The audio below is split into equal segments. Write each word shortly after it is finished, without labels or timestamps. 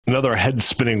Another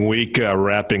head-spinning week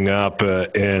wrapping up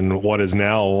in what is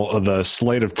now the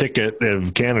slate of ticket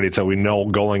of candidates that we know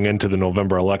going into the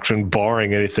November election,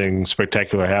 barring anything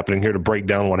spectacular happening. Here to break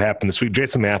down what happened this week,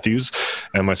 Jason Matthews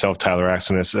and myself, Tyler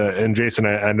Axenis. And Jason,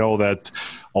 I know that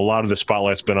a lot of the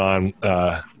spotlight's been on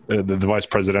the vice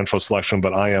presidential selection,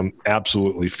 but I am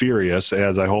absolutely furious,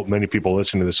 as I hope many people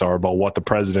listening to this are, about what the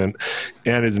president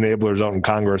and his enablers out in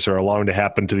Congress are allowing to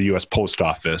happen to the U.S. Post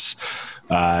Office.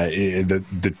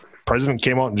 The president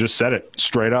came out and just said it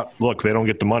straight up. Look, they don't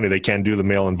get the money. They can't do the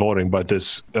mail-in voting. But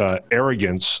this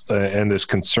arrogance and this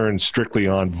concern strictly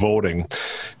on voting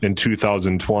in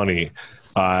 2020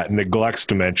 neglects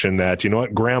to mention that, you know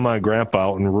what, grandma and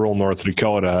grandpa out in rural North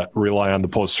Dakota rely on the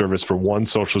Post Service for 1,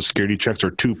 Social Security checks,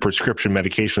 or 2, prescription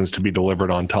medications to be delivered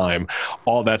on time.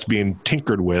 All that's being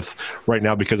tinkered with right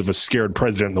now because of a scared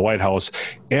president in the White House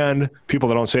and people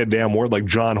that don't say a damn word, like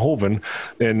John Hoeven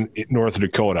in North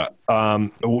Dakota.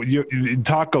 You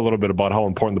talk a little bit about how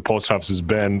important the post office has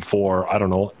been for, I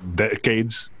don't know,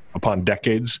 decades upon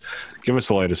decades. Give us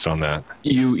the latest on that.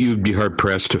 You'd be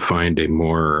hard-pressed to find a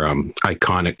more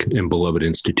iconic and beloved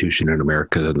institution in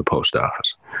America than the post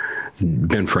office.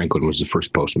 Ben Franklin was the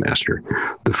first postmaster.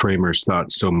 The framers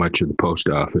thought so much of the post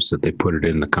office that they put it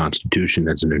in the Constitution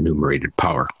as an enumerated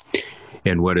power.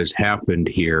 And what has happened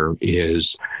here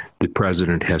is the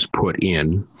president has put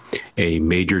in a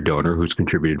major donor who's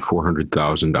contributed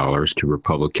 $400,000 to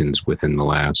Republicans within the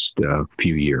last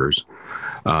few years,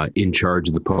 in charge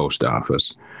of the post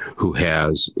office, who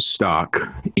has stock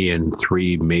in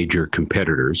 3 major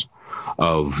competitors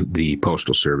of the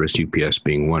Postal Service, UPS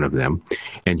being one of them,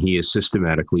 and he is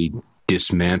systematically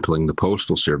dismantling the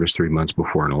Postal Service 3 months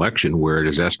before an election where it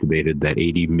is estimated that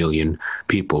 80 million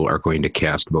people are going to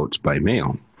cast votes by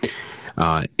mail.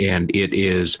 And it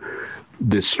is...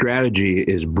 The strategy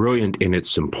is brilliant in its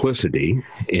simplicity,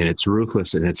 and it's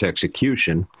ruthless in its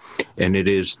execution, and it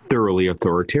is thoroughly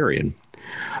authoritarian.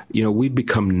 You know, we've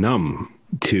become numb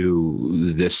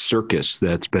to this circus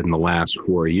that's been the last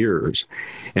 4 years.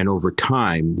 And over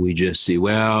time, we just see,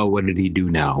 well, what did he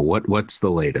do now? What's the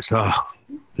latest? Oh,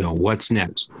 you know, what's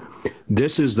next?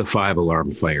 This is the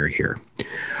 5-alarm fire here.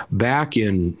 Back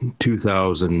in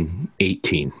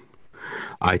 2018,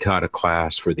 I taught a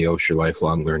class for the Osher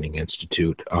Lifelong Learning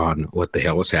Institute on what the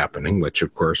hell is happening, which,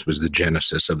 of course, was the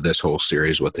genesis of this whole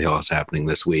series, What the Hell is Happening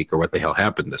This Week, or What the Hell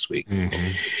Happened This Week.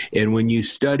 Mm-hmm. And when you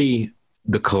study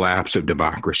the collapse of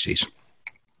democracies,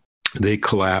 they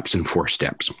collapse in 4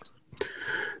 steps.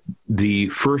 The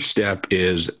first step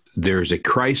is there's a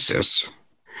crisis,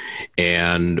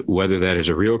 and whether that is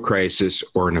a real crisis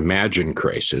or an imagined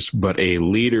crisis, but a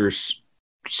leader's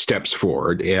steps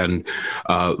forward and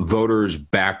voters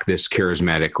back this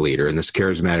charismatic leader. And this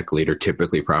charismatic leader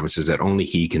typically promises that only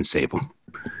he can save them.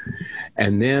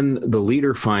 And then the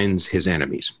leader finds his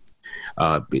enemies.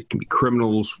 It can be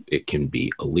criminals. It can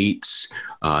be elites,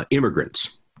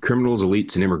 immigrants. Criminals,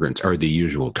 elites, and immigrants are the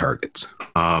usual targets.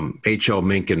 H.L.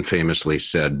 Mencken famously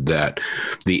said that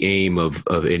the aim of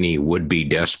any would-be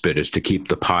despot is to keep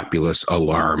the populace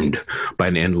alarmed by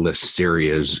an endless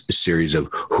series of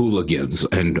hooligans,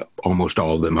 and almost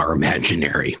all of them are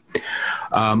imaginary.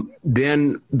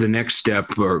 Then the next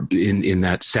step, or in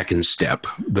that second step,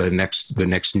 the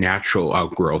next natural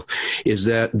outgrowth, is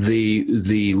that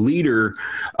the leader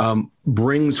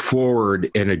brings forward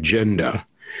an agenda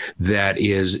that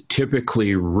is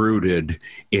typically rooted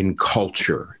in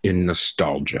culture, in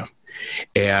nostalgia,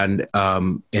 and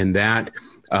that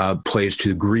plays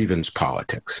to grievance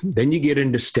politics. Then you get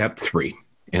into step 3,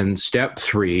 and step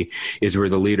 3 is where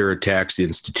the leader attacks the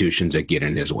institutions that get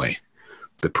in his way: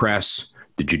 the press,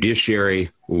 the judiciary,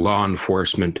 law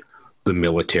enforcement, the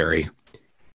military.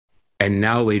 And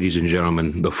now, ladies and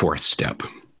gentlemen, the 4th step.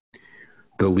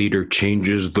 The leader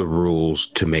changes the rules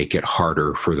to make it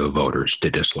harder for the voters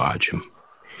to dislodge him.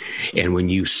 And when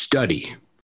you study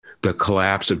the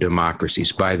collapse of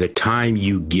democracies, by the time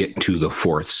you get to the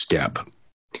 4th step,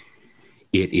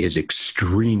 it is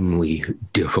extremely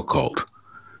difficult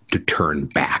to turn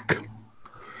back.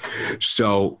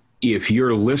 So if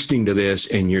you're listening to this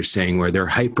and you're saying, well, they're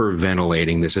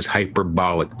hyperventilating, this is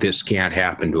hyperbolic, this can't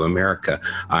happen to America,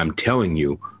 I'm telling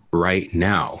you right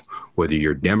now, whether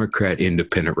you're Democrat,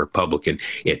 Independent, Republican,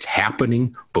 it's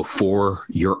happening before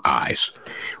your eyes.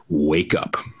 Wake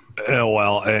up.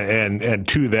 Well, and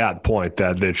to that point,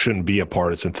 that it shouldn't be a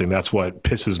partisan thing. That's what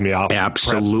pisses me off.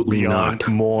 Absolutely not.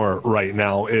 More right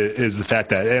now is the fact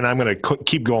that, and I'm going to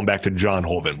keep going back to John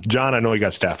Hoeven. John, I know you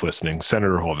got staff listening.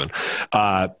 Senator Hoeven,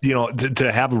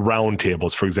 to have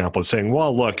roundtables, for example, saying,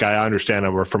 well, look, I understand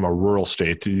that we're from a rural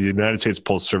state. The United States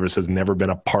Postal Service has never been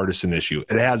a partisan issue.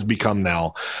 It has become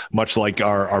now, much like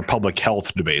our public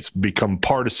health debates, become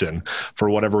partisan for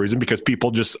whatever reason, because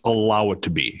people just allow it to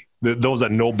be. Those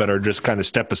that know better just kind of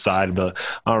step aside and be like,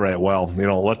 all right, well,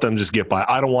 let them just get by.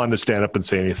 I don't want to stand up and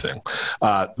say anything.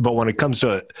 But when it comes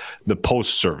to the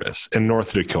post service in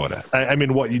North Dakota, I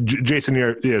mean, Jason,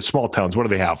 your small towns, what do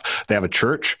they have? They have a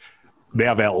church. They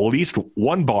have at least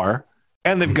one bar,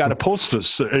 and they've got a post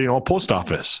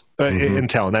office in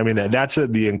town. I mean, that's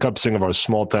the encompassing of our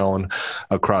small town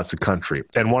across the country.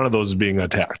 And one of those is being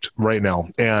attacked right now.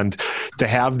 And to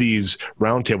have these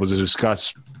roundtables to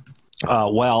discuss,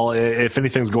 well, if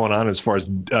anything's going on as far as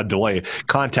a delay,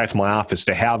 contact my office.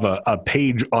 To have a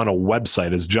page on a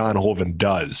website, as John Hoeven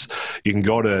does. You can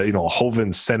go to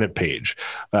Hoeven's Senate page.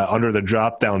 Under the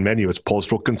drop-down menu, it's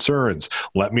postal concerns.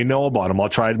 Let me know about them. I'll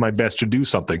try my best to do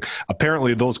something.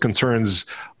 Apparently, those concerns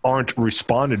aren't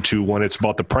responded to when it's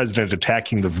about the president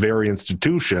attacking the very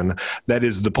institution that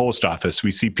is the post office. We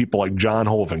see people like John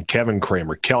Hoeven, Kevin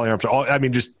Kramer, Kelly Armstrong. I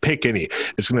mean, just pick any.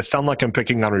 It's going to sound like I'm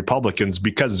picking on Republicans,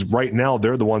 because right now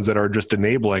they're the ones that are just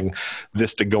enabling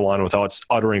this to go on without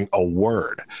uttering a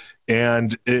word.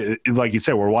 And like you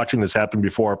said, we're watching this happen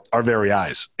before our very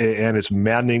eyes. And it's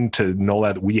maddening to know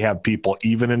that we have people,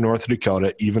 even in North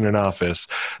Dakota, even in office,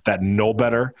 that know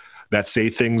better, that say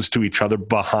things to each other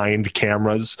behind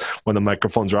cameras when the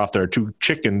microphones are off. They're too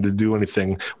chicken to do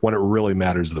anything when it really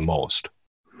matters the most.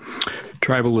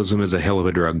 Tribalism is a hell of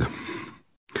a drug,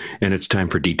 and it's time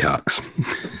for detox.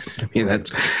 I mean,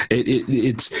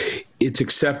 it's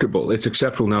acceptable. It's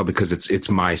acceptable now because it's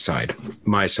my side.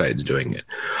 My side's doing it.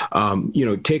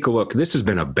 Take a look. This has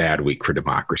been a bad week for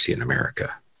democracy in America.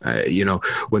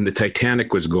 When the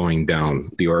Titanic was going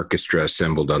down, the orchestra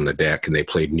assembled on the deck and they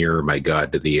played Nearer, My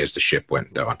God, to Thee as the ship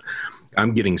went down.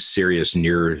 I'm getting serious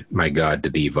Nearer, My God, to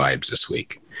Thee vibes this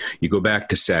week. You go back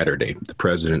to Saturday, the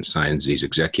president signs these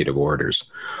executive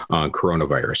orders on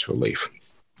coronavirus relief,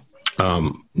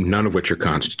 none of which are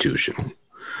constitutional.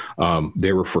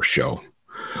 They were for show.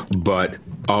 But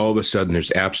all of a sudden,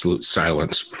 there's absolute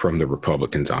silence from the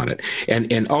Republicans on it.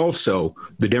 And also,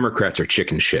 the Democrats are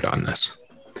chicken shit on this.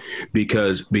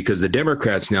 Because the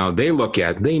Democrats now, they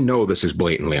know this is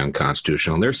blatantly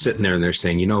unconstitutional. And they're sitting there and they're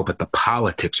saying, but the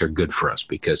politics are good for us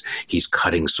because he's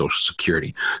cutting Social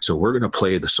Security. So we're going to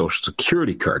play the Social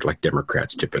Security card like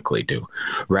Democrats typically do,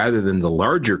 rather than the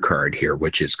larger card here,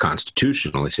 which is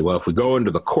constitutional. They say, well, if we go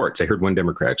into the courts, I heard one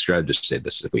Democratic strategist say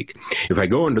this week, if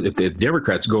the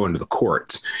Democrats go into the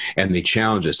courts and they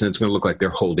challenge us, then it's going to look like they're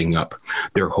holding up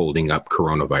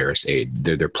coronavirus aid.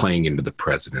 They're playing into the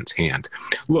president's hand.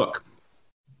 Look,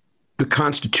 the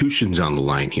Constitution's on the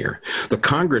line here. The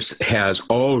Congress has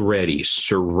already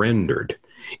surrendered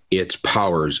its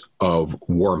powers of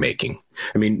war making.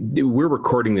 I mean, we're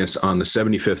recording this on the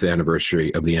 75th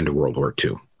anniversary of the end of World War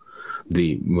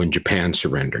II, when Japan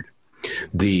surrendered.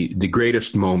 The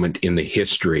greatest moment in the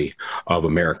history of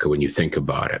America when you think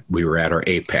about it. We were at our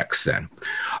apex then.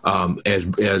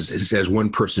 As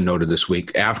one person noted this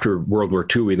week, after World War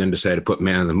II, we then decided to put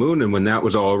man on the moon. And when that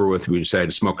was all over with, we decided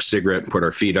to smoke a cigarette and put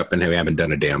our feet up, and we haven't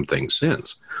done a damn thing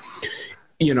since.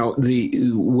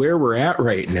 Where we're at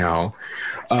right now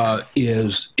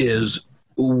is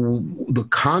the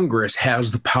Congress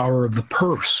has the power of the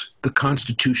purse. The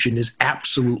Constitution is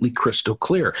absolutely crystal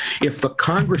clear. If the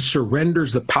Congress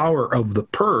surrenders the power of the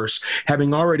purse,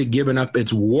 having already given up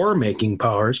its war-making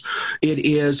powers, it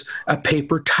is a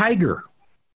paper tiger.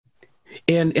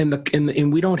 And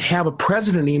we don't have a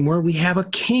president anymore. We have a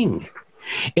king.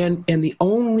 And the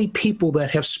only people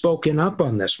that have spoken up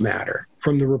on this matter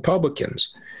from the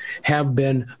Republicans have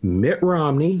been Mitt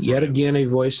Romney, yet again a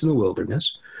voice in the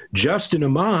wilderness, Justin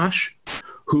Amash,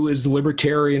 who is the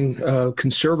libertarian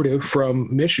conservative from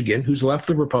Michigan, who's left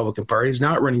the Republican Party, is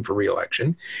not running for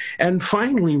re-election, and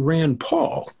finally Rand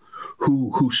Paul,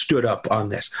 who stood up on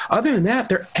this. Other than that,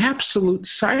 there's absolute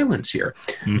silence here.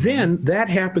 Mm-hmm. Then that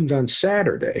happens on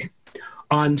Saturday.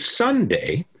 On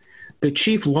Sunday, the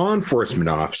chief law enforcement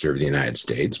officer of the United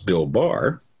States, Bill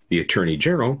Barr, the Attorney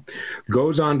General,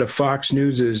 goes on to Fox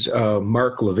News's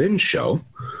Mark Levin show,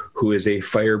 who is a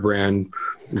firebrand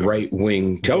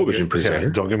right-wing television presenter.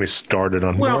 Don't get me started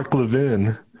on Mark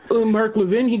Levin. Mark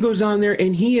Levin, he goes on there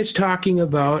and he is talking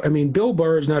about, Bill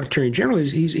Barr is not Attorney General.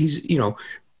 He's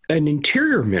an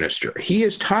interior minister. He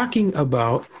is talking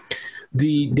about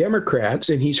the Democrats,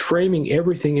 and he's framing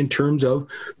everything in terms of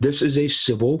this is a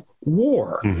civil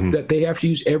war, that they have to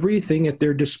use everything at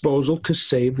their disposal to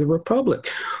save the republic.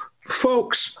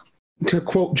 Folks, to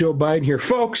quote Joe Biden here,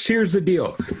 folks, here's the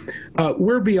deal.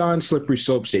 We're beyond slippery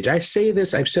slope stage. I say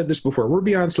this, I've said this before, we're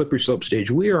beyond slippery slope stage.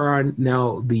 We are on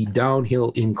now the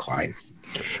downhill incline,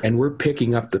 and we're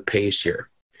picking up the pace here.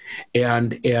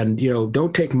 And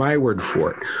don't take my word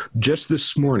for it. Just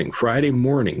this morning, Friday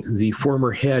morning, the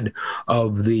former head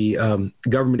of the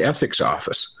Government Ethics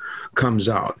Office comes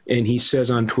out, and he says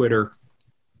on Twitter,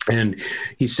 and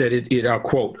he said, I'll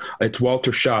quote, it's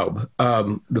Walter Schaub,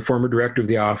 the former director of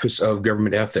the Office of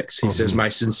Government Ethics. He says, my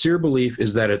sincere belief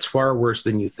is that it's far worse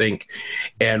than you think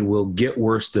and will get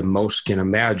worse than most can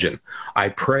imagine. I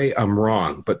pray I'm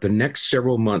wrong, but the next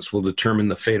several months will determine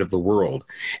the fate of the world,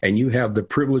 and you have the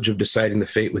privilege of deciding the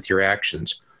fate with your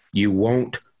actions. You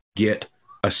won't get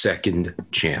a second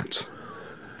chance.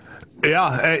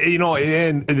 Yeah,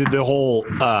 and the whole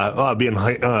being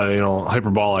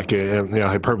hyperbolic and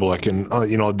hyperbolic and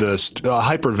this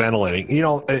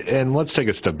hyperventilating, and let's take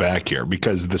a step back here,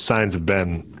 because the signs have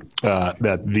been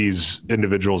that these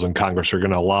individuals in Congress are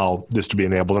going to allow this to be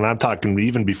enabled. And I'm talking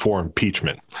even before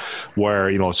impeachment,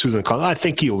 where Susan Collins, I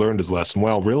think he learned his lesson.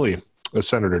 Well, really,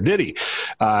 Senator did he?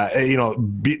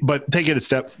 But take it a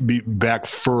step back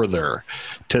further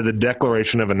to the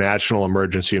declaration of a national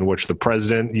emergency, in which the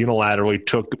president unilaterally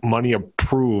took money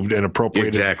approved and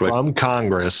appropriated from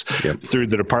Congress through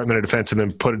the Department of Defense, and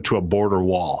then put it to a border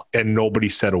wall. And nobody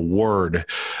said a word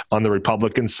on the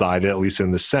Republican side, at least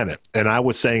in the Senate. And I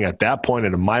was saying at that point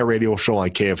in my radio show on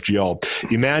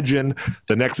KFGO, imagine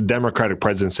the next Democratic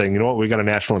president saying, we got a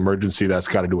national emergency that's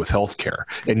got to do with health care,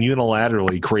 and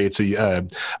unilaterally creates a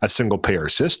single payer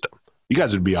system. You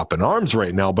guys would be up in arms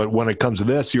right now. But when it comes to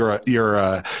this,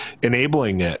 you're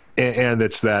enabling it, and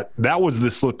it's that was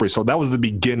the slippery. So that was the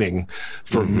beginning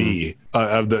for me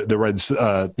of the red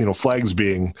flags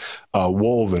being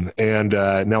woven, and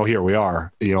now here we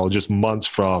are. Just months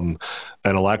from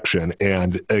an election,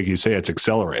 and like you say, it's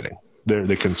accelerating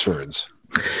the concerns.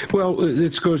 Well,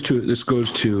 this goes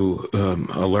to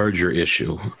a larger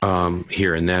issue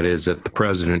here, and that is that the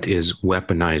president is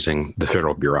weaponizing the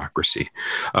federal bureaucracy.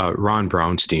 Ron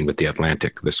Brownstein with The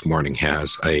Atlantic this morning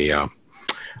has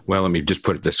well, let me just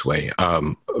put it this way.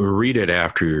 Read it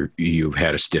after you've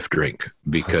had a stiff drink,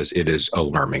 because it is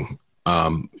alarming.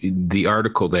 The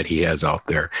article that he has out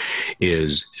there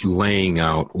is laying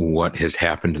out what has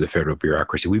happened to the federal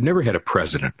bureaucracy. We've never had a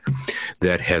president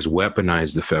that has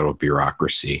weaponized the federal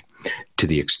bureaucracy to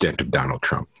the extent of Donald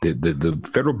Trump. The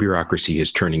federal bureaucracy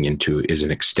is turning into is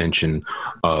an extension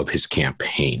of his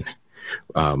campaign.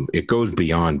 It goes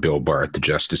beyond Bill Barr at the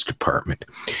Justice Department.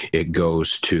 It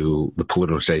goes to the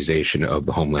politicization of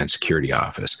the Homeland Security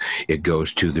Office. It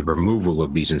goes to the removal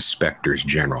of these inspectors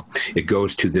general. It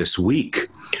goes to this week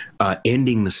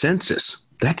ending the census.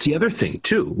 That's the other thing,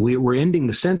 too. We're ending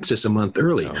the census a month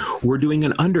early. We're doing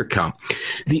an undercount.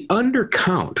 The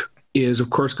undercount is, of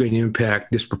course, going to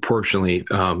impact disproportionately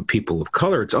people of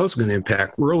color. It's also going to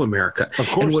impact rural America. Of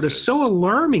course. And what is so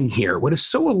alarming here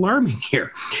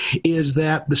is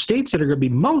that the states that are going to be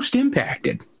most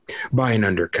impacted by an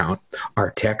undercount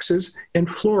are Texas and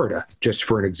Florida, just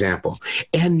for an example.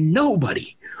 And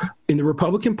nobody in the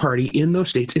Republican Party in those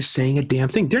states is saying a damn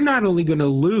thing. They're not only going to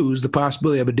lose the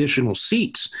possibility of additional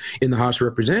seats in the House of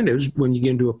Representatives when you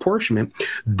get into apportionment,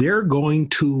 they're going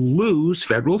to lose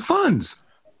federal funds.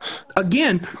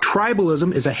 Again,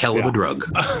 tribalism is a hell of a drug.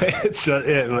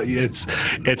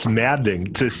 It's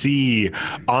maddening to see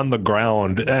on the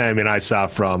ground. I mean, I saw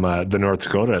from the North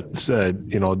Dakota,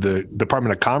 the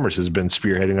Department of Commerce has been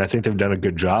spearheading. I think they've done a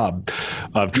good job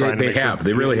of trying to make sure.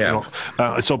 They really have.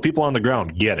 So people on the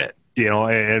ground get it.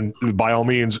 And by all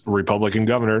means, Republican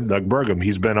Governor Doug Burgum,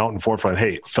 he's been out in forefront.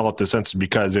 Hey, fill out the census,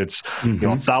 because it's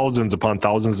thousands upon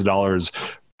thousands of dollars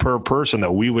per person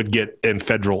that we would get in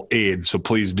federal aid. So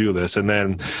please do this. And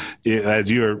then,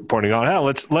 as you're pointing out,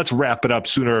 let's wrap it up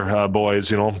sooner, boys.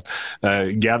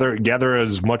 Gather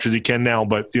as much as you can now,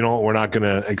 but we're not going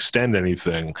to extend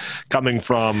anything coming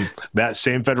from that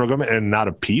same federal government, and not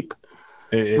a peep.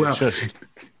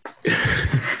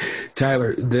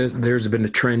 Tyler, there's been a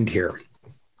trend here,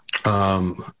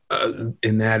 and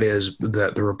that is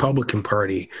that the Republican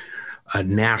Party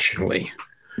nationally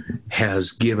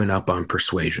has given up on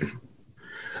persuasion.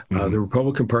 The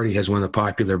Republican Party has won the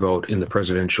popular vote in the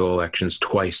presidential elections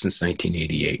twice since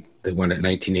 1988. They won it in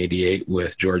 1988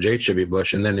 with George H.W.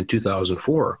 Bush, and then in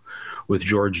 2004 with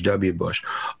George W. Bush.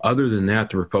 Other than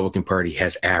that, the Republican Party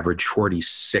has averaged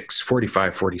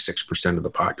 46% of the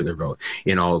popular vote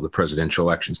in all of the presidential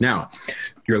elections. Now,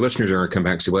 your listeners are going to come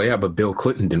back and say, well, yeah, but Bill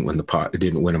Clinton didn't win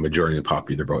a majority of the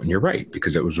popular vote. And you're right,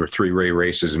 because it was three-way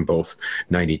races in both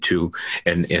 92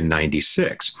 and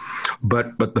 96.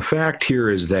 But the fact here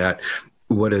is that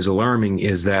what is alarming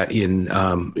is that in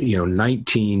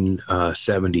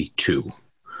 1972,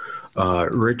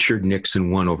 Richard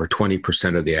Nixon won over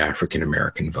 20% of the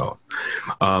African-American vote.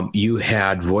 You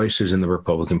had voices in the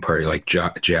Republican Party like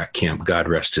Jack Kemp, God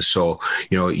rest his soul.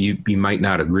 You might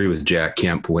not agree with Jack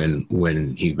Kemp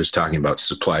when he was talking about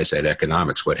supply side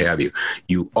economics, what have you.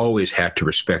 You always had to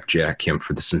respect Jack Kemp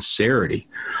for the sincerity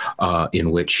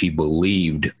in which he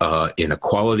believed in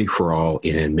equality for all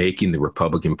and in making the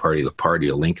Republican Party the party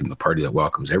of Lincoln, the party that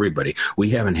welcomes everybody. We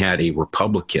haven't had a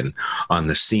Republican on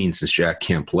the scene since Jack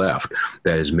Kemp left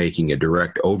that is making a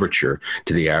direct overture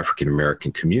to the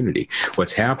African-American community.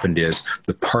 What's happened is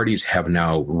the parties have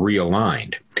now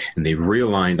realigned, and they've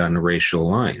realigned on the racial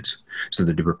lines. So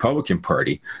the Republican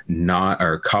Party,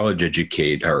 college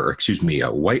educated,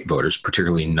 white voters,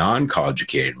 particularly non-college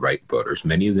educated white voters,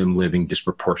 many of them living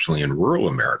disproportionately in rural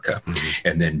America,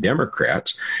 and then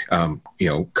Democrats,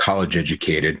 college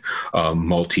educated,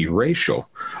 multiracial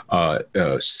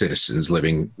citizens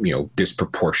living,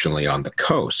 disproportionately on the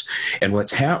coast. And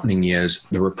what's happening is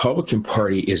the Republican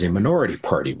Party is a minority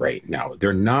party right now.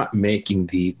 They're not making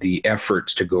the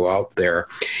efforts to go out there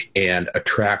and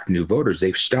attract new voters.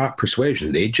 They've stopped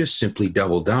persuasion. They just simply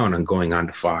double down on going on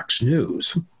to Fox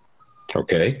News.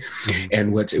 Okay. Mm-hmm.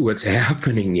 And what's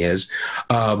happening is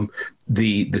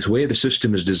this way the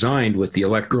system is designed with the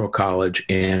Electoral College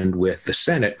and with the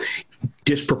Senate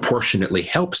disproportionately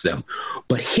helps them.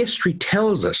 But history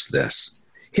tells us this.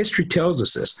 History tells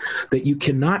us this, that you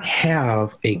cannot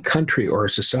have a country or a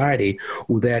society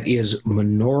that is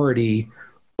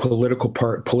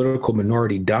political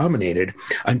minority dominated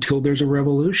until there's a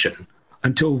revolution,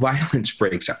 until violence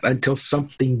breaks out, until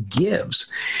something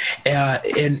gives. That's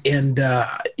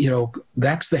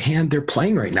the hand they're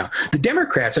playing right now. The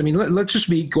Democrats, let's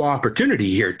just be equal opportunity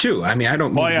here too. I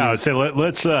don't. Oh yeah, I would say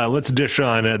let's dish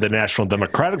on the National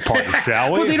Democratic Party,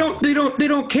 shall we? Well, they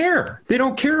don't care. They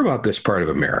don't care about this part of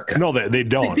America. No, they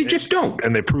don't. They just don't.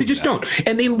 And they just don't.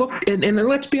 And they look, and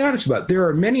let's be honest about it. There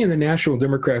are many in the National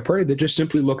Democratic Party that just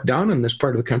simply look down on this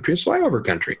part of the country as flyover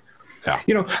country. Yeah.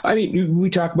 We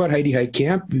talk about Heidi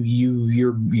Heitkamp.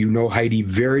 You know Heidi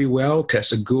very well.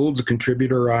 Tessa Gould's a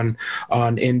contributor on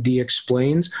ND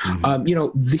Explains.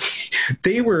 Mm-hmm.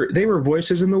 They were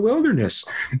voices in the wilderness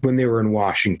when they were in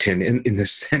Washington in the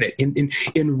Senate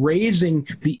in raising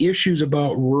the issues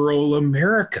about rural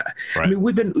America. Right.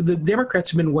 The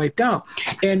Democrats have been wiped out,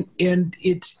 and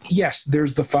it's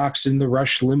there's the Fox and the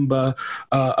Rush Limbaugh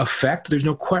effect. There's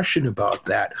no question about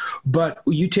that. But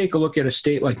you take a look at a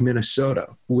state like Minnesota,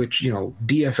 which,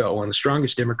 DFL, one of the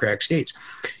strongest Democratic states.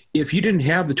 If you didn't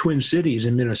have the Twin Cities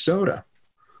in Minnesota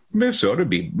would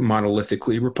be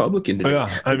monolithically Republican today.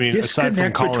 Oh, yeah. Aside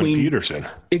from Colin Peterson.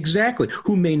 Exactly.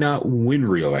 Who may not win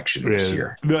re-election this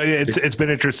year. It's been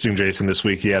interesting, Jason, this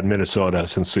week. You had Minnesota,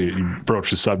 since you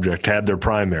broached the subject, had their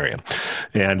primary.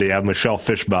 And you have Michelle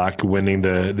Fischbach winning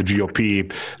the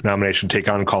GOP nomination, take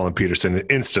on Colin Peterson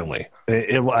instantly.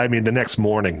 The next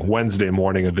morning, Wednesday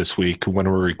morning of this week, when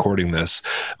we're recording this,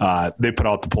 they put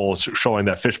out the polls showing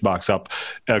that Fischbach's up,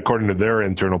 according to their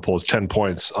internal polls, 10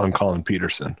 points on Colin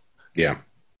Peterson. Yeah.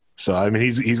 So,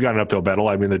 he's got an uphill battle.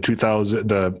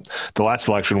 The last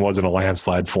election wasn't a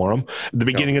landslide for him. At the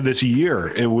beginning of this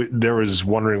year, there was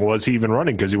wondering, was he even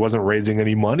running? Because he wasn't raising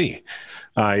any money.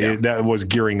 That was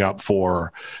gearing up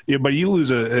for. But you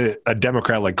lose a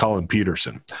Democrat like Colin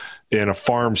Peterson in a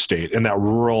farm state, in that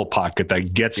rural pocket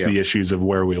that gets the issues of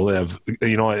where we live.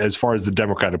 As far as the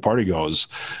Democratic Party goes,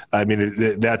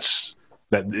 that's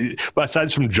that.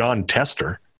 Besides from John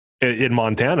Tester in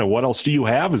Montana, what else do you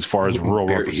have as far as rural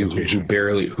representation?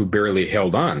 Who barely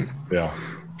held on. Yeah.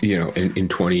 In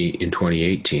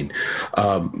 2018,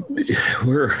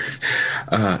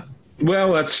 well,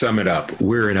 let's sum it up.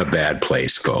 We're in a bad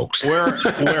place, folks. We're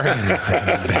in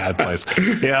a bad place.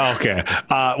 Yeah. Okay.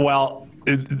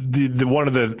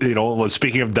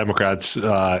 Speaking of Democrats,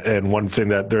 and one thing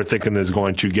that they're thinking is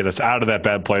going to get us out of that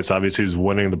bad place, obviously, is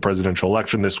winning the presidential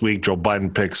election this week. Joe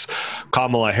Biden picks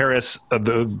Kamala Harris,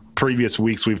 the previous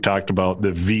weeks we've talked about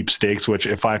the Veep stakes, which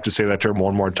if I have to say that term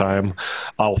one more time,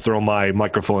 I'll throw my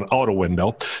microphone out a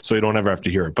window so you don't ever have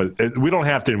to hear it. But we don't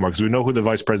have to anymore because we know who the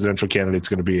vice presidential candidate's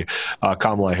going to be,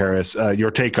 Kamala Harris. Your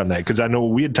take on that? Because I know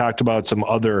we had talked about some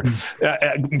other,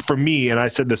 for me, and I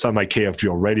said this on my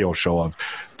KFGO radio show, of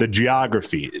the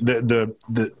geography.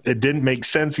 It didn't make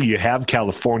sense. You have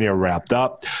California wrapped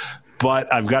up.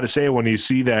 But I've got to say, when you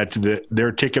see that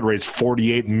their ticket raised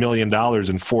 $48 million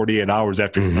in 48 hours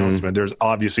after the announcement, there's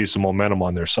obviously some momentum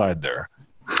on their side there.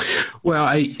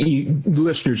 Well,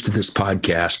 listeners to this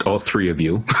podcast, all three of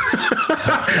you,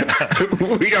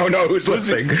 we don't know who's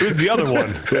listening. Who's the other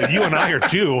one? You and I are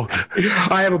two.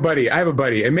 I have a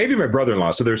buddy, and maybe my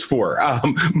brother-in-law. So there's four.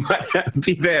 But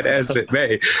be that as it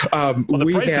may, well,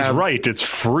 the price is right. It's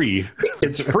free.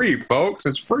 It's free, folks.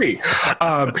 It's free.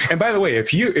 And by the way,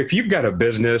 if you've got a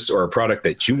business or a product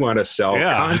that you want to sell,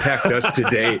 contact us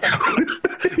today.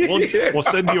 We'll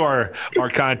send you our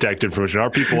contact information.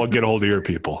 Our people will get a hold of your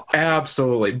people.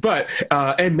 Absolutely. But,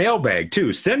 and mailbag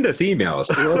too. Send us emails.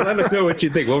 Let us know what you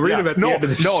think. We'll read them at the end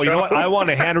of the show. You know what? I want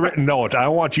a handwritten note. I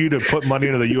want you to put money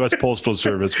into the U.S. Postal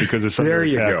Service because it's under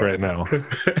attack right now.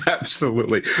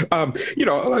 Absolutely.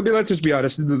 Let's just be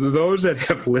honest. Those that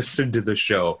have listened to the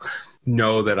show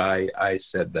know that I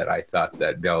said that I thought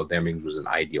that Val Demings was an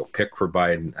ideal pick for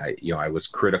Biden. I was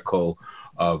critical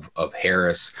of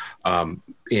Harris, and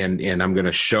I'm going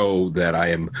to show that I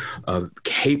am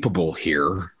capable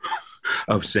here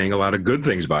of saying a lot of good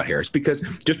things about Harris, because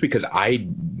just because I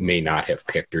may not have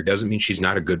picked her doesn't mean she's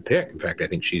not a good pick. In fact, I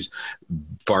think she's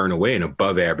far and away an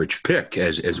above average pick,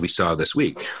 as we saw this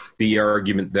week. The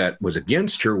argument that was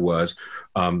against her was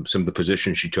some of the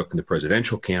positions she took in the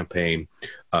presidential campaign.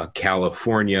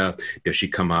 California, does she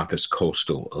come off as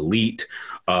coastal elite?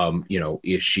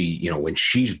 Is she, when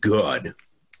she's good,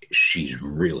 she's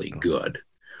really good.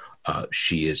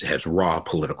 She has raw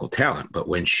political talent, but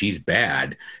when she's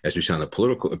bad, as we saw in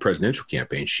the presidential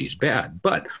campaign, she's bad.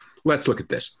 But let's look at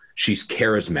this. She's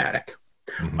charismatic.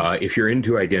 If you're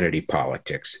into identity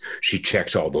politics, she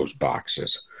checks all those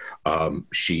boxes.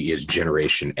 She is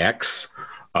Generation X.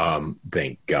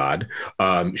 Thank God.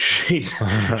 She's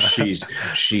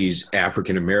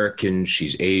African American.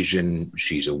 She's Asian.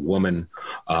 She's a woman.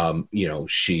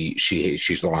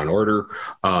 She's law and order.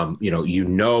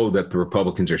 That the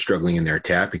Republicans are struggling in their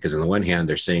attack because on the one hand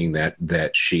they're saying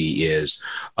that she is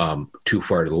too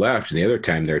far to the left, and the other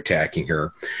time they're attacking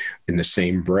her in the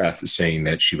same breath, saying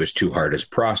that she was too hard as a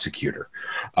prosecutor.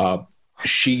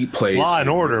 She plays law and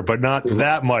order, but not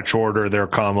that much order there,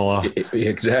 Kamala.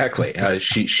 Exactly.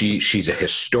 She's a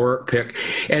historic pick.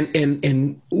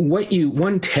 And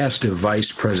one test of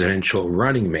vice presidential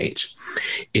running mates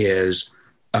is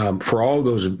for all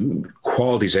those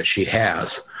qualities that she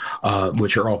has,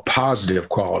 which are all positive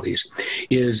qualities,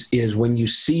 is when you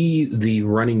see the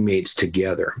running mates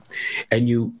together and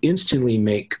you instantly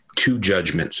make two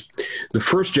judgments. The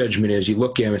first judgment is you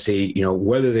look at them and say,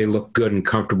 whether they look good and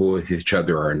comfortable with each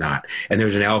other or not. And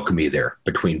there's an alchemy there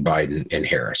between Biden and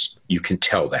Harris. You can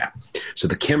tell that. So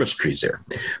the chemistry's there.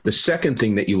 The second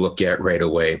thing that you look at right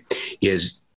away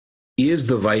is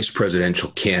the vice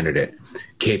presidential candidate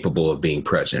capable of being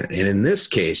president? And in this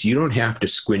case, you don't have to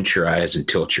squint your eyes and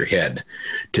tilt your head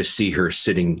to see her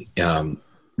sitting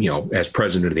as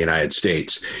president of the United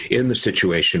States in the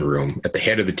Situation Room at the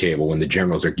head of the table when the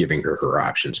generals are giving her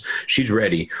options. She's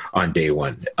ready on day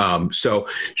one. So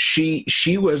she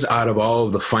was out of all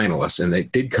of the finalists, and they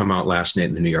did come out last night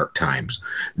in the New York Times,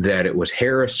 that it was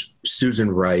Harris, Susan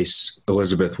Rice,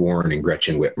 Elizabeth Warren, and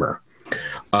Gretchen Whitmer.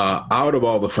 Out of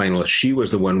all the finalists, she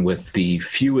was the one with the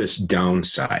fewest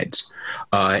downsides.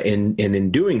 And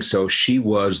in doing so, she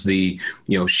was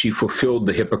she fulfilled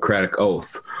the Hippocratic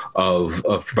oath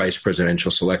of vice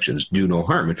presidential selections, do no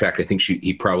harm. In fact, I think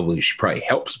she probably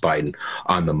helps Biden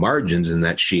on the margins in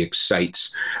that she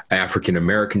excites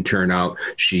African-American turnout.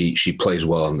 She plays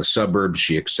well in the suburbs.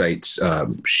 She excites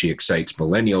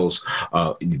millennials.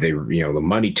 The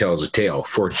money tells a tale,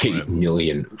 $48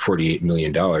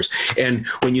 million. And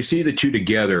when you see the two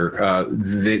together,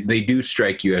 they do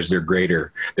strike you as they're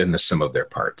greater than the sum of their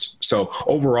parts. So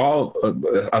overall,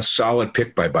 a solid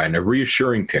pick by Biden, a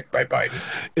reassuring pick by Biden.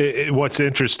 What's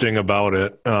interesting about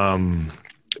it,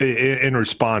 in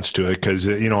response to it, because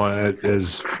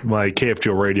as my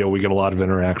KFGO radio, we get a lot of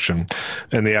interaction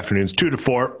in the afternoons, 2 to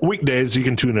 4 weekdays. You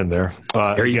can tune in there.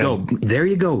 There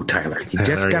you go, Tyler. You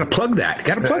just got to plug that.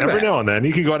 Every now and then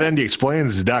you can go to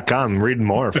NDExplains.com and read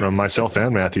more from myself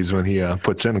and Matthews when he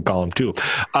puts in a column too.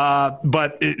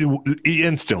 But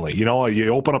instantly, you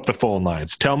open up the phone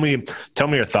lines. Tell me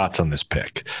your thoughts on this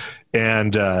pick.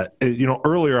 And,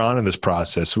 earlier on in this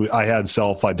process, I had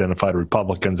self-identified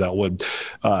Republicans that would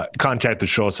contact the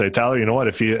show and say, Tyler, you know what,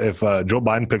 if Joe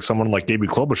Biden picks someone like Amy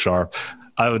Klobuchar,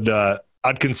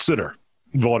 I'd consider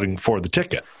voting for the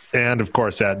ticket. And of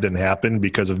course, that didn't happen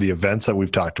because of the events that we've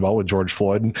talked about with George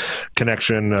Floyd and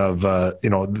connection of, the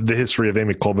history of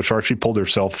Amy Klobuchar. She pulled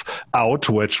herself out,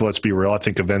 which, let's be real, I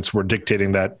think events were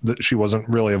dictating that she wasn't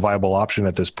really a viable option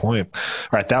at this point,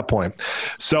 or at that point.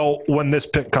 So when this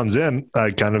pick comes in,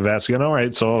 I kind of ask, all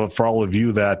right, so for all of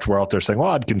you that were out there saying,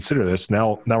 well, I'd consider this,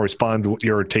 now respond to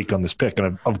your take on this pick.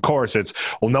 And of course, it's,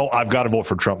 well, no, I've got to vote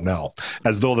for Trump now,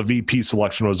 as though the VP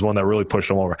selection was one that really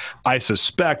pushed him over. I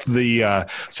suspect the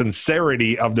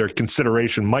sincerity of their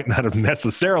consideration might not have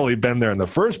necessarily been there in the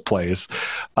first place.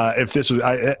 If this was,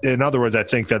 in other words, I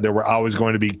think that they were always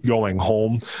going to be going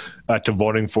home to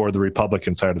voting for the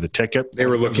Republican side of the ticket. They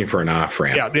were looking for an off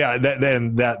ramp. Yeah.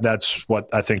 That's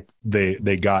what I think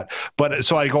they got. But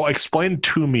so I go, explain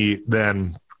to me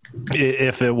then,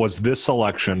 if it was this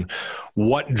election,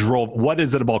 what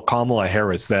is it about Kamala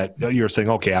Harris that you're saying,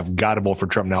 okay, I've got to vote for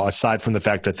Trump now, aside from the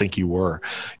fact I think you were,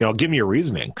 give me your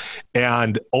reasoning.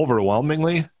 And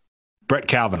overwhelmingly, Brett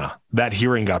Kavanaugh, that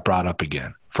hearing got brought up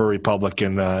again for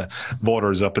Republican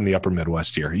voters up in the upper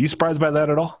Midwest here. Are you surprised by that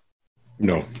at all?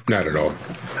 No, not at all.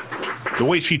 The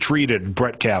way she treated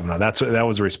Brett Kavanaugh, that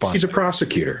was a response. She's a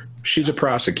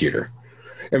prosecutor.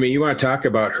 I mean, you want to talk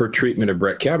about her treatment of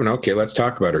Brett Kavanaugh? Okay, let's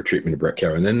talk about her treatment of Brett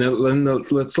Kavanaugh. And then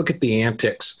let's look at the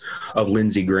antics of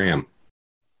Lindsey Graham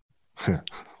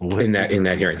in that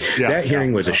hearing. That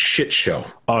hearing was a shit show.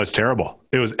 Oh, it's terrible.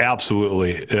 It was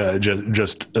absolutely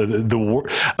just the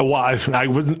worst.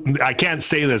 I can't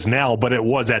say this now, but it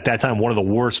was at that time one of the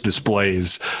worst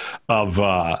displays of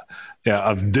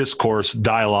discourse,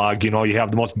 dialogue. You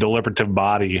have the most deliberative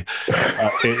body,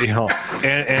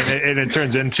 and it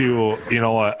turns into,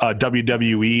 a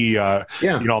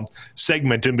WWE,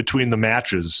 segment in between the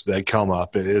matches that come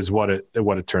up is what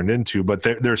it turned into. But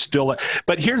there's still,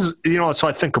 but here's, so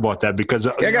I think about that because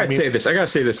I gotta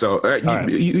say this though.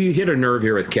 You hit a nerve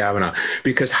here with Kavanaugh,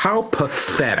 because how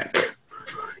pathetic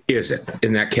is it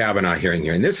in that Kavanaugh hearing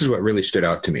here? And this is what really stood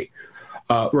out to me.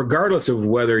 Regardless of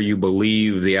whether you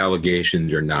believe the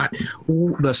allegations or not,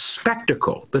 the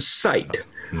spectacle, the sight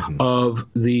of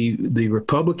the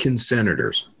Republican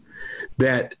senators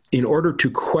that, in order to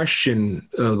question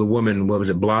the woman, what was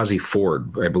it, Blasey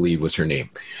Ford, I believe was her name,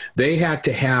 they had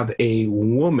to have a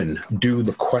woman do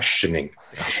the questioning.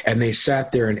 And they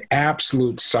sat there in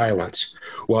absolute silence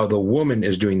while the woman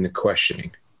is doing the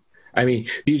questioning. I mean,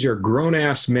 these are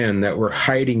grown-ass men that were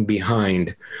hiding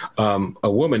behind a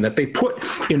woman that they put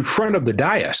in front of the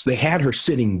dais. They had her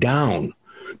sitting down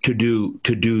to do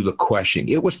the questioning.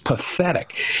 It was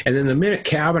pathetic. And then the minute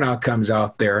Kavanaugh comes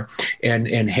out there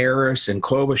and Harris and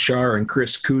Klobuchar and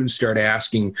Chris Coons start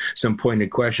asking some pointed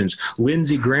questions,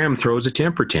 Lindsey Graham throws a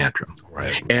temper tantrum.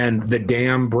 Right. And the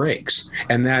dam breaks.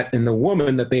 And the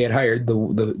woman that they had hired,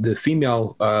 the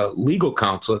female legal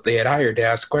counsel that they had hired to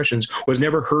ask questions, was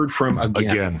never heard from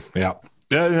again. Yeah.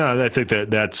 I think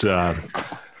that's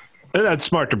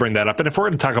smart to bring that up. And if we're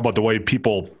going to talk about the way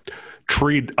people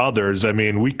treat others, I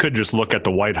mean, we could just look at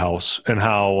the White House and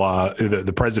how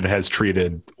the president has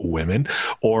treated women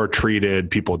or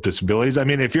treated people with disabilities. I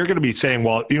mean, if you're going to be saying,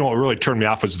 well, what really turned me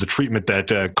off was the treatment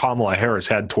that Kamala Harris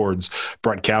had towards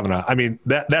Brett Kavanaugh. I mean,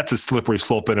 that's a slippery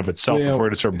slope in of itself if we're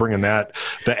going to start bringing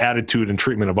the attitude and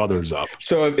treatment of others up.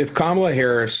 So if Kamala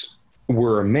Harris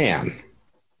were a man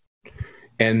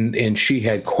and she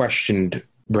had questioned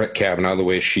Brett Kavanaugh the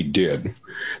way she did,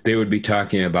 they would be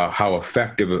talking about how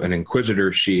effective an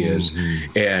inquisitor she is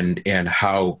and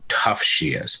how tough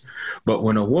she is. But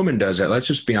when a woman does that, let's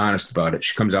just be honest about it,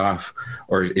 she comes off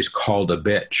or is called a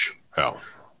bitch. Oh.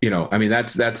 I mean,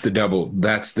 that's the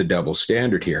double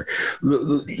standard here.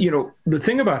 The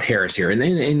thing about Harris here, and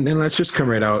then let's just come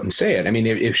right out and say it. I mean,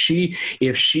 if she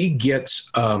gets,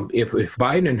 if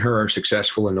Biden and her are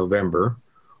successful in November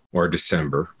or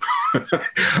December,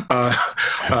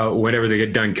 whenever they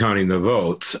get done counting the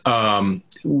votes,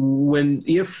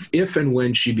 if and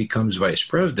when she becomes vice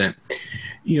president,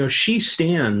 she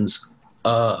stands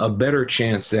a better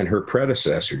chance than her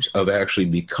predecessors of actually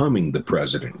becoming the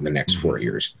president in the next 4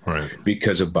 years, right?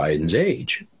 Because of Biden's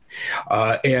age.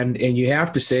 And you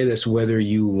have to say this whether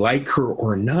you like her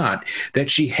or not,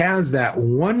 that she has that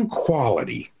one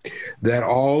quality that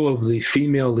all of the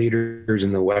female leaders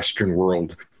in the Western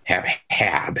world have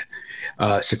had,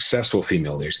 successful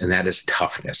female leaders, and that is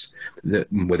toughness.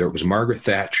 Whether it was Margaret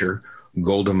Thatcher,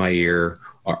 Golda Meir,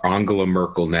 or Angela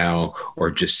Merkel now,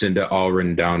 or Jacinda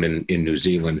Ardern down in New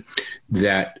Zealand,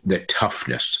 that the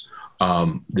toughness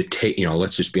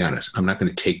let's just be honest. I'm not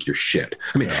going to take your shit.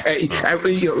 I mean, a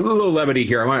little levity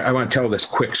here. I want to tell this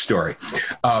quick story.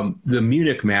 The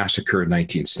Munich massacre in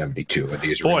 1972. Of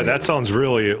the Israeli Boy, that sounds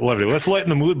really levity. Let's lighten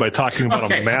the mood by talking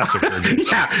about a massacre.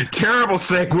 Yeah, terrible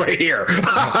segue here.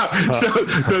 So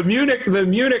the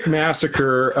Munich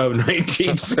massacre of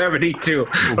 1972.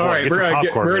 All right,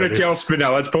 we're going to tell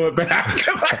Spinell. Let's pull it back.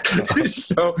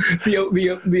 So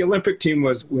the Olympic team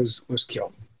was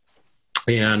killed.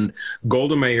 And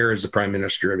Golda Meir is the prime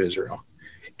minister of Israel.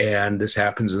 And this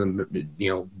happens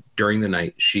during the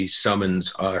night. She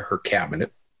summons her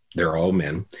cabinet. They're all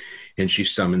men. And she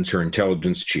summons her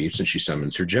intelligence chiefs and she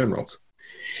summons her generals.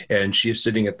 And she is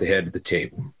sitting at the head of the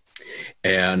table.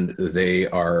 And they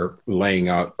are laying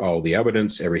out all the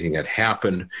evidence, everything that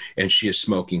happened. And she is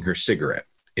smoking her cigarette.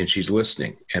 And she's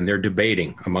listening, and they're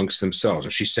debating amongst themselves.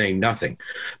 And she's saying nothing.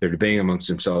 They're debating amongst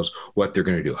themselves what they're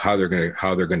going to do, how they're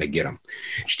going to get them.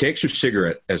 She takes her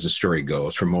cigarette, as the story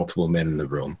goes, from multiple men in the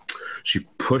room. She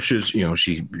pushes,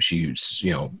 she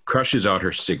crushes out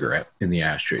her cigarette in the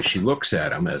ashtray. She looks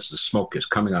at him as the smoke is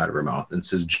coming out of her mouth and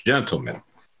says, "Gentlemen,"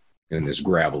 in this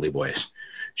gravelly voice.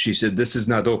 She said, "This is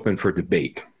not open for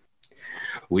debate.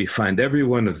 We find every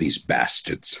one of these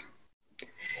bastards,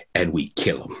 and we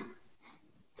kill them.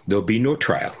 There'll be no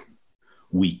trial.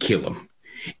 We kill them.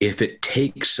 If it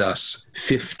takes us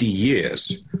 50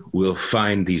 years, we'll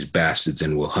find these bastards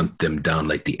and we'll hunt them down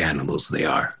like the animals they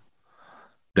are.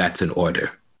 That's an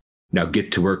order. Now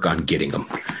get to work on getting them."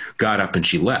 Got up and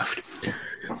she left.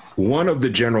 One of the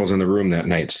generals in the room that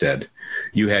night said,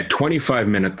 "You had 25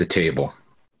 men at the table,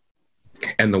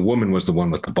 and the woman was the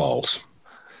one with the balls."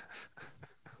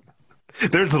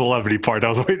 There's the levity part I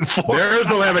was waiting for. There's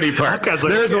the levity part.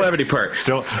 There's the levity part.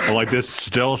 Still, this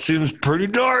still seems pretty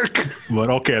dark,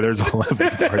 but okay, there's a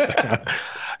levity part.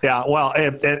 Yeah, well,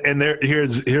 and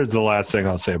here's the last thing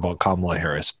I'll say about Kamala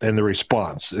Harris and the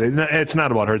response. It's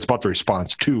not about her; it's about the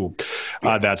response to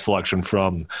that selection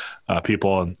from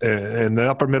people in the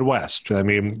Upper Midwest. I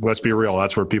mean, let's be real;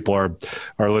 that's where people are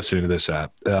listening to this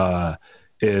at.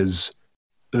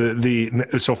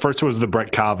 So first it was the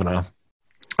Brett Kavanaugh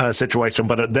situation,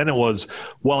 but then it was,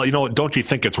 well, don't you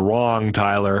think it's wrong,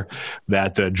 Tyler,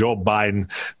 that Joe Biden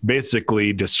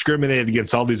basically discriminated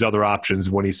against all these other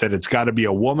options when he said it's got to be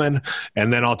a woman,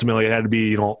 and then ultimately it had to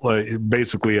be,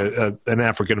 basically an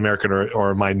African American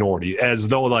or a minority, as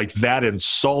though like that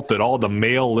insulted all the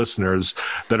male listeners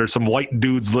that are some white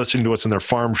dudes listening to us in their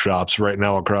farm shops right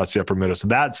now across the Upper Midwest.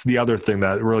 That's the other thing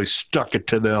that really stuck it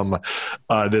to them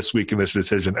this week in this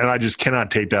decision, and I just cannot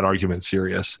take that argument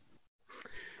serious.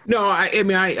 No,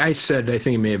 I said, I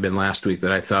think it may have been last week,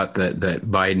 that I thought that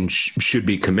Biden should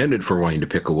be commended for wanting to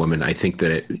pick a woman. I think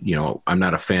that I'm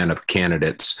not a fan of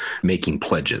candidates making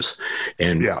pledges,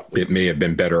 and it may have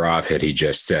been better off had he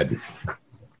just said,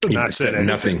 not said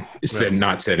anything,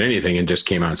 and just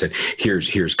came out and said,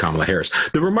 here's Kamala Harris.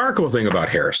 The remarkable thing about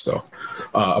Harris, though,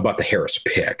 about the Harris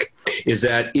pick, is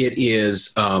that it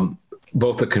is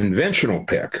both a conventional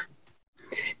pick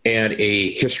and a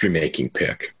history-making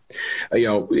pick.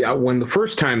 When the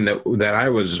first time that I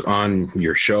was on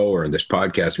your show or in this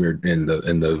podcast,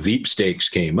 and the Veep stakes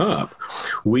came up,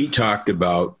 we talked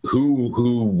about who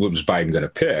was Biden going to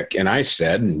pick, and I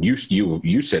said, and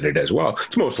you said it as well,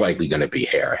 it's most likely going to be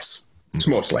Harris. It's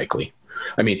most likely.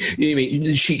 I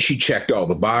mean, she checked all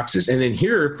the boxes, and then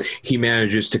here he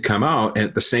manages to come out, and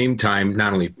at the same time,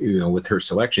 not only with her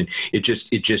selection, it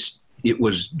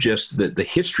was just the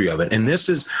history of it. And this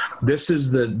is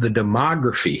the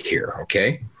demography here,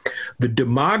 okay? The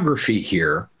demography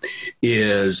here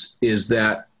is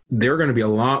that there are going to be a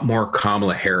lot more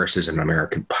Kamala Harris's in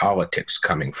American politics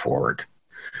coming forward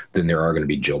than there are going to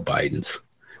be Joe Biden's,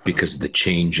 because of the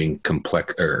changing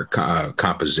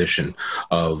composition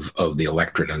of the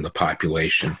electorate and the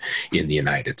population in the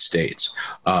United States.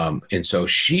 And so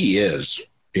she is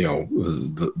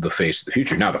the face of the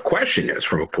future. Now, the question is,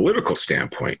 from a political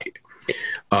standpoint,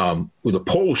 the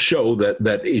polls show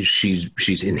that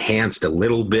she's enhanced a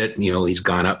little bit. He's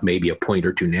gone up maybe a point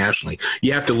or two nationally.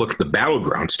 You have to look at the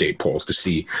battleground state polls to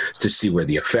see where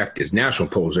the effect is. National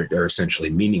polls are essentially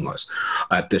meaningless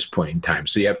at this point in time.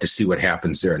 So you have to see what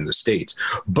happens there in the states.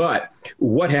 But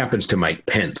what happens to Mike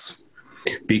Pence?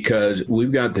 Because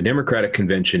we've got the Democratic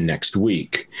convention next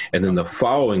week, and then the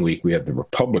following week we have the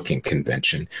Republican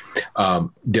convention.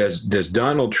 Does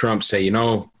Donald Trump say,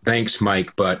 thanks,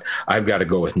 Mike, but I've got to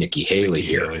go with Nikki Haley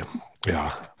here?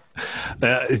 Yeah.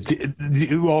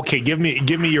 Okay, give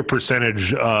me your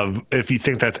percentage of if you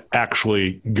think that's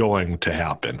actually going to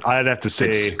happen. I'd have to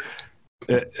say,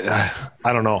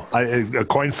 I don't know, a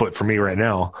coin flip for me right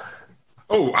now.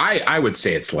 Oh, I would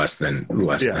say it's less than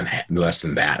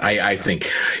that. I think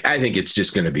it's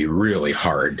just going to be really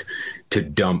hard to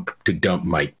dump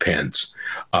Mike Pence.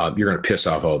 You're going to piss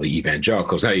off all the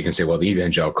evangelicals. Now you can say, well, the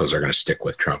evangelicals are going to stick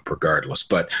with Trump regardless.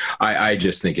 But I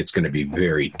just think it's going to be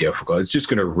very difficult. It's just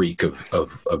going to reek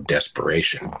of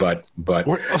desperation. But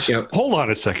hold on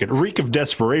a second. Reek of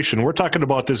desperation. We're talking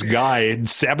about this guy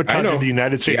sabotaging the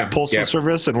United States Postal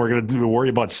Service, and we're going to worry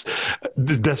about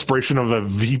the desperation of a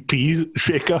VP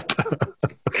shakeup.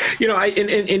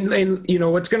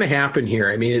 And what's going to happen here?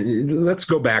 I mean, let's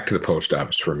go back to the post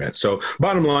office for a minute. So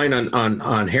bottom line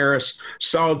on Harris,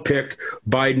 solid pick.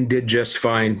 Biden did just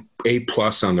fine, A+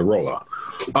 on the rollout.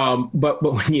 But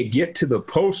when you get to the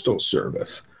Postal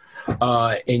Service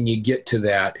and you get to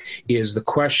that, the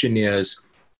question is,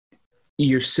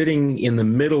 you're sitting in the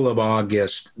middle of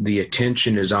August. The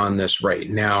attention is on this right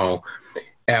now.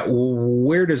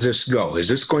 Where does this go? Is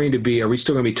this going to be, are we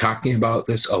still going to be talking about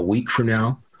this a week from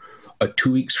now?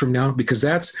 2 weeks from now, because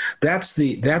that's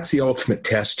the ultimate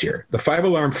test here. The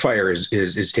 5-alarm fire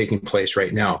is taking place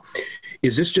right now.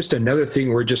 Is this just another thing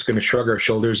we're just going to shrug our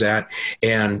shoulders at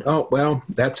and, oh, well,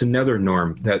 that's another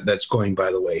norm that's going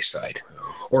by the wayside?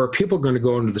 Or are people going to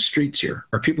go into the streets here?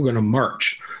 Are people going to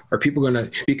march? Are people going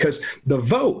to, because the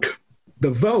vote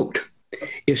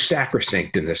is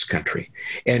sacrosanct in this country.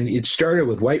 And it started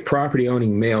with white property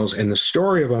owning males. And the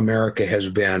story of America has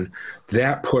been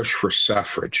that push for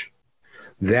suffrage.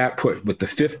 That put with the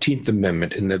 15th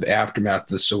Amendment in the aftermath of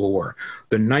the Civil War,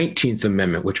 the 19th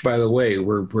Amendment, which, by the way,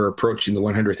 we're approaching the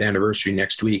 100th anniversary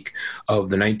next week of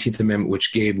the 19th Amendment,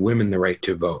 which gave women the right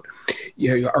to vote.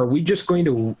 Are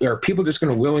people just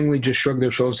going to willingly just shrug their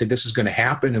shoulders and say this is going to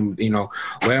happen? And,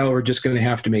 we're just going to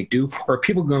have to make do. Or are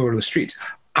people going to go to the streets?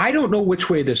 I don't know which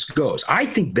way this goes. I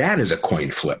think that is a coin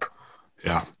flip.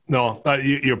 Yeah. No,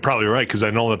 you're probably right, because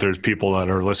I know that there's people that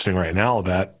are listening right now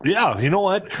that, you know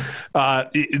what?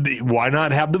 Why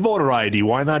not have the voter ID?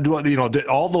 Why not do it?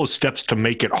 All those steps to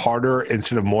make it harder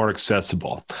instead of more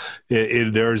accessible.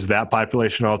 There's that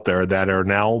population out there that are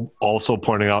now also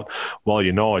pointing out, well,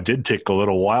 it did take a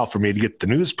little while for me to get the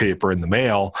newspaper in the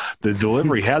mail. The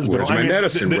delivery has been. Where's my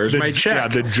medicine? Where's my check? Yeah,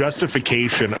 the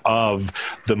justification of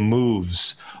the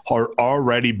moves are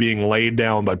already being laid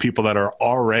down by people that are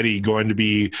already going to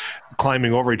be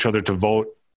climbing over each other to vote,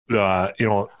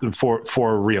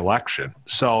 for re-election.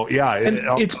 So, yeah.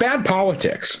 It's bad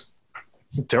politics.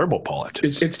 Terrible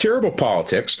politics. It's terrible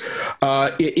politics.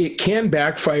 It can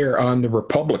backfire on the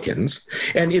Republicans.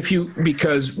 And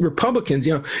because Republicans,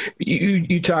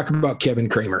 you talk about Kevin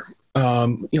Cramer.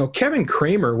 Kevin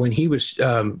Cramer, when he was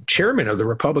chairman of the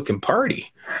Republican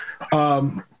Party,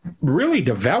 really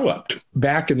developed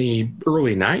back in the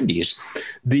early 90s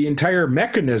the entire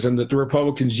mechanism that the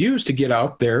Republicans used to get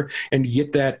out there and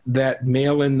get that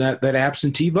mail-in, that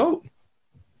absentee vote.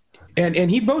 And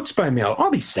he votes by mail. All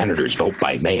these senators vote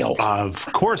by mail. Of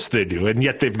course they do. And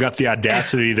yet they've got the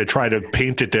audacity to try to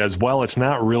paint it as, well, it's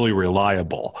not really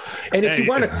reliable. And if you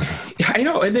want to, I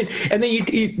know. And then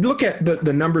you look at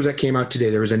the numbers that came out today.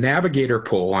 There was a Navigator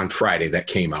poll on Friday that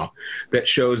came out that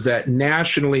shows that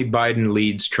nationally Biden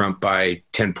leads Trump by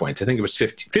 10 points. I think it was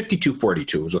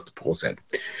 52-42 was what the poll said.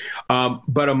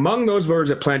 But among those voters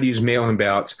that plan to use mail-in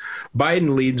ballots,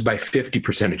 Biden leads by 50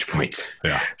 percentage points,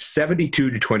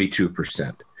 72 to 22%.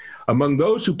 Among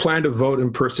those who plan to vote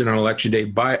in person on Election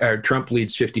Day, Trump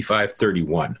leads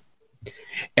 55-31.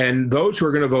 And those who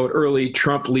are going to vote early,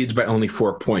 Trump leads by only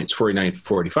 4 points,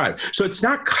 49-45. So it's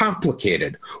not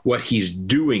complicated what he's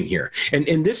doing here.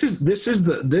 And this is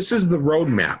the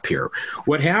roadmap here.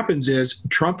 What happens is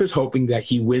Trump is hoping that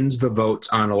he wins the votes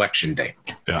on Election Day.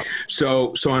 Yeah.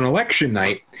 So on election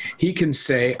night, he can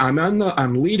say,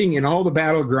 I'm leading in all the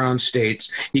battleground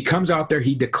states. He comes out there,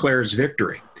 he declares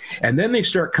victory. And then they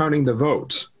start counting the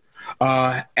votes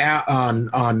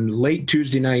on late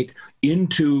Tuesday night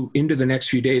into the next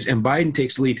few days, and Biden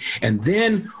takes lead. And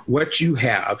then what you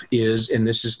have is, and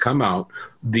this has come out,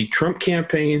 the Trump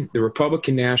campaign, the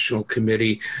Republican National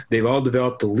Committee, they've all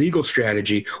developed a legal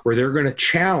strategy where they're going to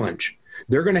challenge.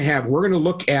 We're going to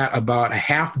look at about a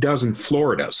half dozen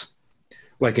Floridas,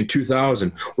 like in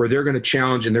 2000, where they're going to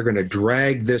challenge and they're going to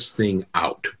drag this thing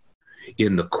out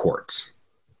in the courts.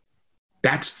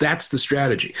 That's the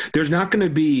strategy. There's not going to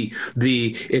be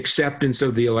the acceptance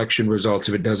of the election results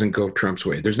if it doesn't go Trump's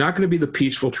way. There's not going to be the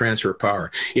peaceful transfer of power.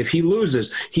 If he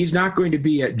loses, he's not going to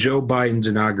be at Joe Biden's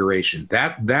inauguration.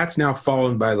 That's now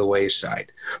fallen by the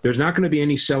wayside. There's not going to be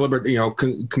any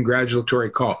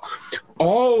congratulatory call.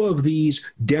 All of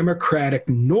these democratic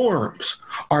norms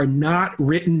are not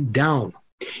written down.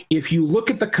 If you look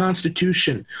at the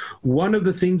Constitution, one of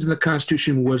the things in the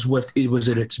Constitution was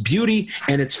in its beauty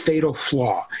and its fatal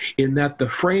flaw, in that the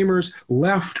framers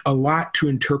left a lot to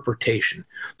interpretation.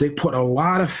 They put a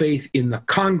lot of faith in the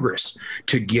Congress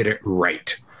to get it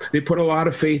right. They put a lot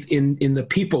of faith in the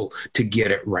people to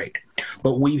get it right.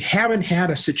 But we haven't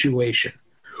had a situation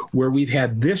where we've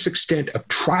had this extent of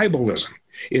tribalism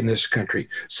in this country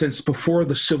since before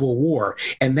the Civil War,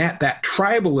 and that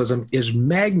tribalism is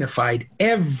magnified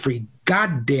every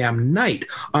goddamn night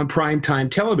on primetime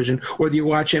television, whether you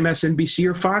watch MSNBC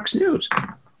or Fox News.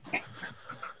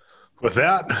 With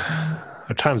that,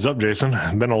 our time's up, Jason.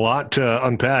 Been a lot to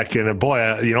unpack, and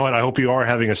boy, you know what? I hope you are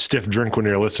having a stiff drink when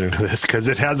you're listening to this, because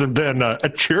it hasn't been a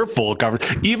cheerful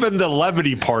conversation. Even the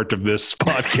levity part of this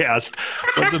podcast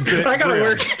was a bit. I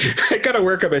gotta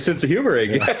work on my sense of humor, I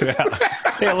guess.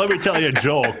 Yeah, let me tell you a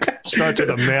joke. Starts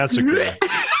with a massacre.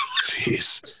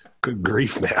 Jeez, good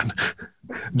grief, man.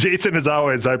 Jason, as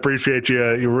always, I appreciate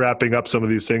you wrapping up some of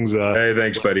these things. Hey,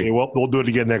 thanks, buddy. We'll do it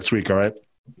again next week. All right.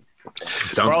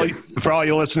 Sounds good. For all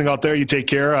you listening out there, you take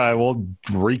care. I will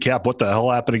recap what the hell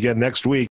happened again next week.